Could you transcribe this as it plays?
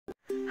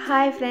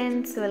Hi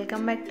friends,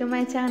 welcome back to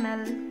my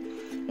channel.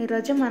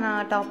 ఈరోజు మన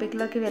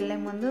టాపిక్లోకి వెళ్ళే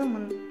ముందు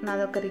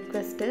నాదొక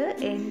రిక్వెస్ట్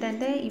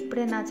ఏంటంటే,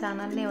 ఇప్పుడే నా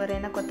ఛానల్ని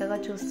ఎవరైనా కొత్తగా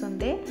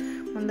చూస్తుంటే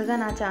ముందుగా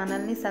నా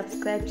ఛానల్ని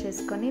సబ్స్క్రైబ్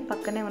చేసుకొని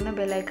పక్కనే ఉన్న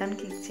బెల్ ఐకాన్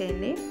క్లిక్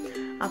చేయండి.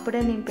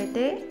 అప్పుడే నేను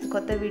పెట్టే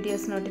కొత్త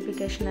వీడియోస్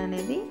నోటిఫికేషన్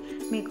అనేది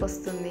మీకు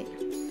వస్తుంది.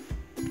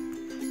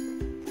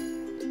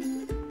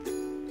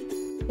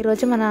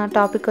 ఈరోజు మన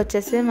టాపిక్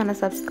వచ్చేసి మన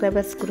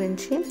సబ్స్క్రైబర్స్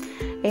గురించి.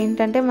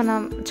 ఏంటంటే, మన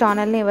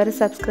ఛానల్ని ఎవరు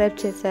సబ్స్క్రైబ్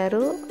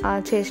చేశారు,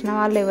 చేసిన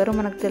వాళ్ళు ఎవరు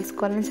మనకు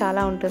తెలుసుకోవాలని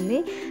చాలా ఉంటుంది.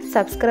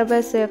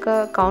 సబ్స్క్రైబర్స్ యొక్క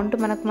కౌంట్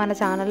మనకు మన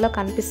ఛానల్లో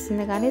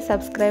కనిపిస్తుంది, కానీ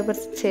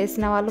సబ్స్క్రైబర్స్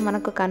చేసిన వాళ్ళు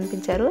మనకు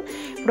కనిపించారు.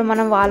 ఇప్పుడు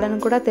మనం వాళ్ళని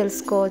కూడా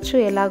తెలుసుకోవచ్చు.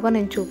 ఎలాగో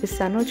నేను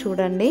చూపిస్తాను,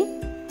 చూడండి.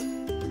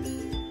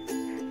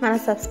 మన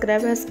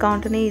సబ్స్క్రైబర్స్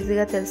కౌంట్ని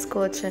ఈజీగా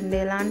తెలుసుకోవచ్చు అండి.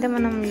 ఎలా అంటే,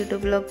 మనం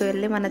యూట్యూబ్లోకి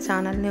వెళ్ళి మన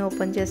ఛానల్ని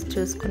ఓపెన్ చేసి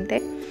చూసుకుంటే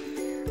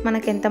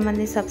మనకు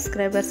ఎంతమంది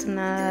సబ్స్క్రైబర్స్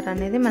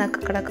ఉన్నారనేది మనకు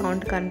అక్కడ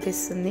కౌంట్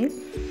కనిపిస్తుంది.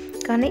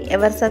 కానీ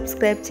ఎవరు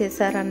సబ్స్క్రైబ్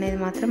చేశారు అనేది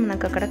మాత్రం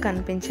మనకు అక్కడ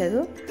కనిపించదు.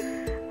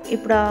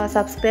 ఇప్పుడు ఆ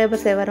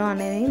సబ్స్క్రైబర్స్ ఎవరు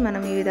అనేది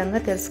మనం ఈ విధంగా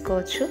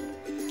తెలుసుకోవచ్చు.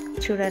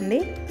 చూడండి,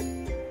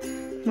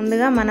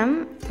 ముందుగా మనం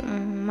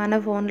మన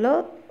ఫోన్లో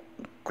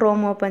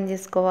క్రోమ్ ఓపెన్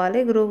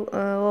చేసుకోవాలి.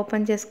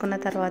 ఓపెన్ చేసుకున్న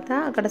తర్వాత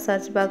అక్కడ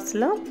సెర్చ్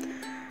బాక్స్లో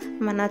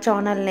మన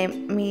ఛానల్ నేమ్,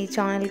 మీ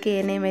ఛానల్కి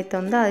ఏ నేమ్ అయితే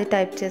ఉందో అది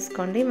టైప్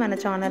చేసుకోండి. మన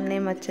ఛానల్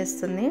నేమ్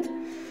వచ్చేస్తుంది.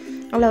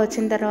 అలా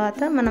వచ్చిన తర్వాత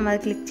మనం అది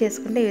క్లిక్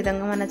చేసుకుంటే ఈ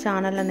విధంగా మన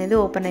ఛానల్ అనేది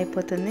ఓపెన్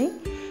అయిపోతుంది.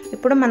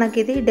 ఇప్పుడు మనకి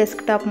ఇది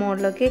డెస్క్టాప్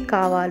మోడ్లోకి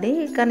కావాలి,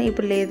 కానీ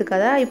ఇప్పుడు లేదు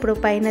కదా. ఇప్పుడు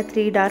పైన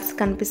 3 డాట్స్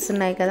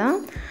కనిపిస్తున్నాయి కదా,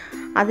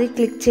 అది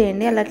క్లిక్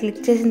చేయండి. అలా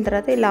క్లిక్ చేసిన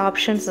తర్వాత ఇలా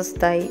ఆప్షన్స్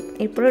వస్తాయి.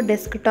 ఇప్పుడు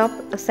డెస్క్టాప్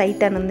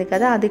సైట్ అని ఉంది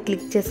కదా, అది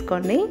క్లిక్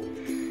చేసుకోండి.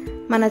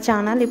 మన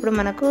ఛానల్ ఇప్పుడు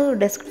మనకు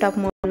డెస్క్టాప్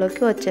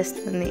మోడ్లోకి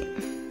వచ్చేస్తుంది.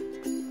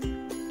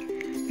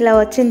 ఇలా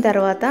వచ్చిన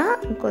తర్వాత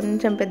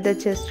కొంచెం పెద్ద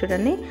చేసి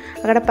చూడండి,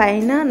 అక్కడ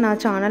పైన నా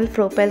ఛానల్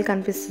ప్రొఫైల్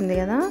కనిపిస్తుంది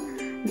కదా,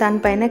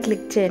 దానిపైన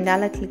క్లిక్ చేయండి.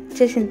 అలా క్లిక్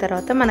చేసిన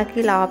తర్వాత మనకి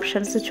ఇలా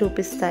ఆప్షన్స్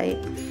చూపిస్తాయి.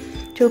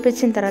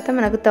 చూపించిన తర్వాత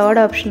మనకు 3rd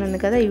ఆప్షన్ ఉంది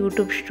కదా,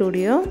 యూట్యూబ్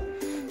స్టూడియో,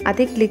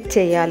 అది క్లిక్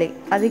చేయాలి.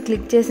 అది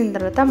క్లిక్ చేసిన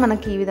తర్వాత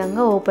మనకి ఈ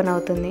విధంగా ఓపెన్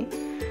అవుతుంది.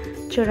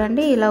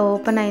 చూడండి, ఇలా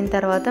ఓపెన్ అయిన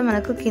తర్వాత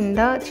మనకు కింద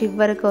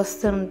చివరికి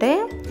వస్తుంటే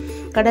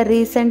అక్కడ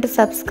రీసెంట్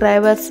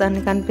సబ్స్క్రైబర్స్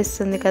అని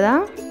కనిపిస్తుంది కదా.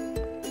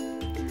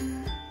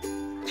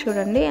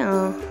 చూడండి,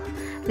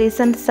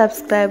 రీసెంట్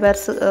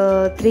సబ్స్క్రైబర్స్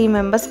 3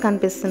 మెంబర్స్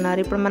కనిపిస్తున్నారు.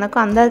 ఇప్పుడు మనకు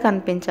అందరు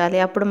కనిపించాలి.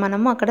 అప్పుడు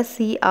మనము అక్కడ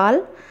సీ ఆల్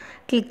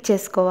క్లిక్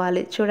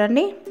చేసుకోవాలి.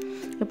 చూడండి,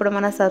 ఇప్పుడు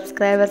మన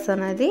సబ్స్క్రైబర్స్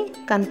అనేది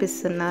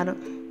కనిపిస్తున్నారు.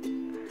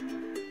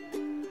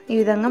 ఈ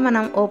విధంగా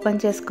మనం ఓపెన్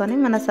చేసుకొని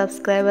మన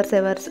సబ్స్క్రైబర్స్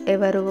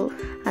ఎవరు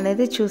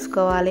అనేది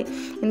చూసుకోవాలి.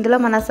 ఇందులో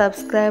మన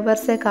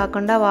సబ్స్క్రైబర్సే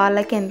కాకుండా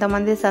వాళ్ళకి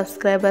ఎంతమంది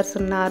సబ్స్క్రైబర్స్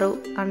ఉన్నారు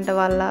అంటే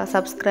వాళ్ళ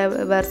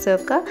సబ్స్క్రైబర్స్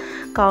యొక్క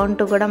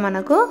కౌంట్ కూడా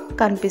మనకు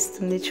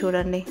కనిపిస్తుంది.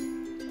 చూడండి,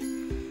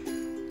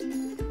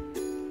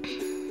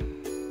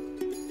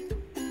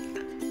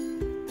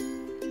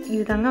 ఈ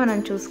విధంగా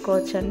మనం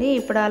చూసుకోవచ్చండి.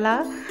 ఇప్పుడు అలా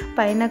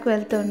పైనకు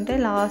వెళ్తుంటే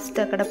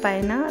అక్కడ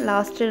పైన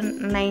లాస్ట్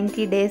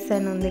 90 డేస్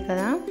అని ఉంది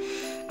కదా,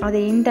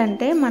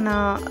 అదేంటంటే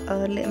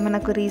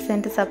మనకు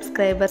రీసెంట్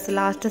సబ్స్క్రైబర్స్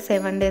లాస్ట్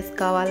 7 డేస్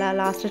కావాలా,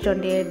 లాస్ట్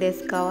 28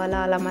 డేస్ కావాలా,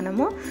 అలా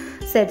మనము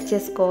సెట్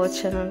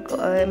చేసుకోవచ్చు.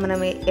 మనం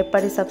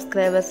ఎప్పటి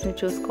సబ్స్క్రైబర్స్ని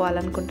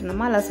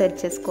చూసుకోవాలనుకుంటున్నామో అలా సెట్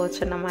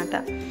చేసుకోవచ్చు అన్నమాట.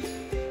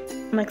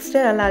 నెక్స్ట్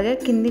అలాగే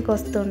కిందికి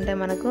వస్తుంటే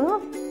మనకు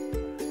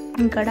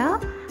ఇక్కడ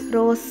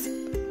రోస్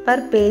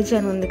పర్ పేజ్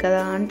అని ఉంది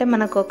కదా, అంటే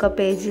మనకు ఒక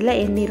పేజీలో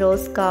ఎన్ని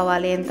రోస్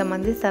కావాలి,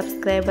 ఎంతమంది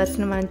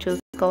సబ్స్క్రైబర్స్ని మనం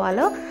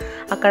చూసుకోవాలో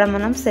అక్కడ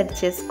మనం సెట్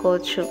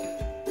చేసుకోవచ్చు.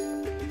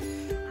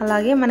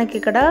 అలాగే మనకి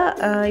ఇక్కడ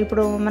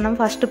ఇప్పుడు మనం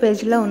ఫస్ట్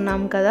పేజీలో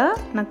ఉన్నాం కదా,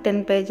 నాకు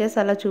 10 పేజెస్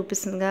అలా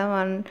చూపిస్తుంది కదా,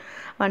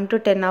 1 to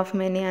 10 ఆఫ్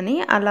మెనీ అని.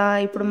 అలా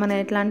ఇప్పుడు మనం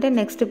ఎట్లా అంటే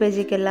నెక్స్ట్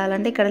పేజీకి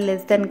వెళ్ళాలంటే ఇక్కడ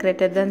less than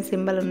greater than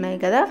symbol ఉన్నాయి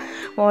కదా,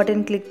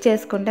 వాటిని క్లిక్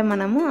చేసుకుంటే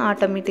మనము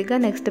ఆటోమేటిక్గా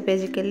నెక్స్ట్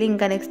పేజీకి వెళ్ళి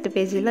ఇంకా నెక్స్ట్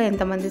పేజీలో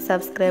ఎంతమంది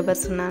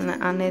సబ్స్క్రైబర్స్ ఉన్నారు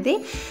అనేది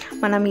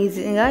మనం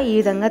ఈజీగా ఈ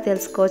విధంగా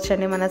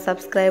తెలుసుకోవచ్చండి, మన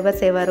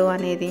సబ్స్క్రైబర్స్ ఎవరు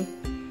అనేది.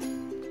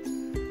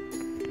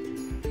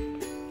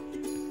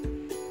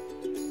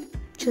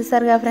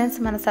 చూసారుగా ఫ్రెండ్స్,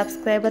 మన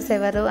సబ్స్క్రైబర్స్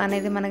ఎవరు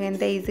అనేది మనకు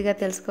ఎంత ఈజీగా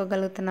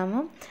తెలుసుకోగలుగుతున్నామో.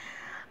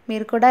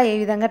 మీరు కూడా ఏ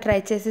విధంగా ట్రై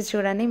చేసి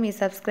చూడండి, మీ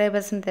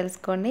సబ్స్క్రైబర్స్ని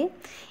తెలుసుకోండి.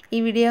 ఈ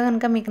వీడియో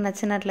కనుక మీకు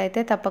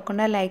నచ్చినట్లయితే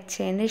తప్పకుండా లైక్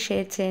చేయండి,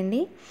 షేర్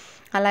చేయండి.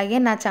 అలాగే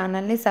నా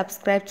ఛానల్ని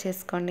సబ్స్క్రైబ్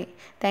చేసుకోండి.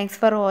 Thanks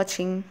for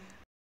watching.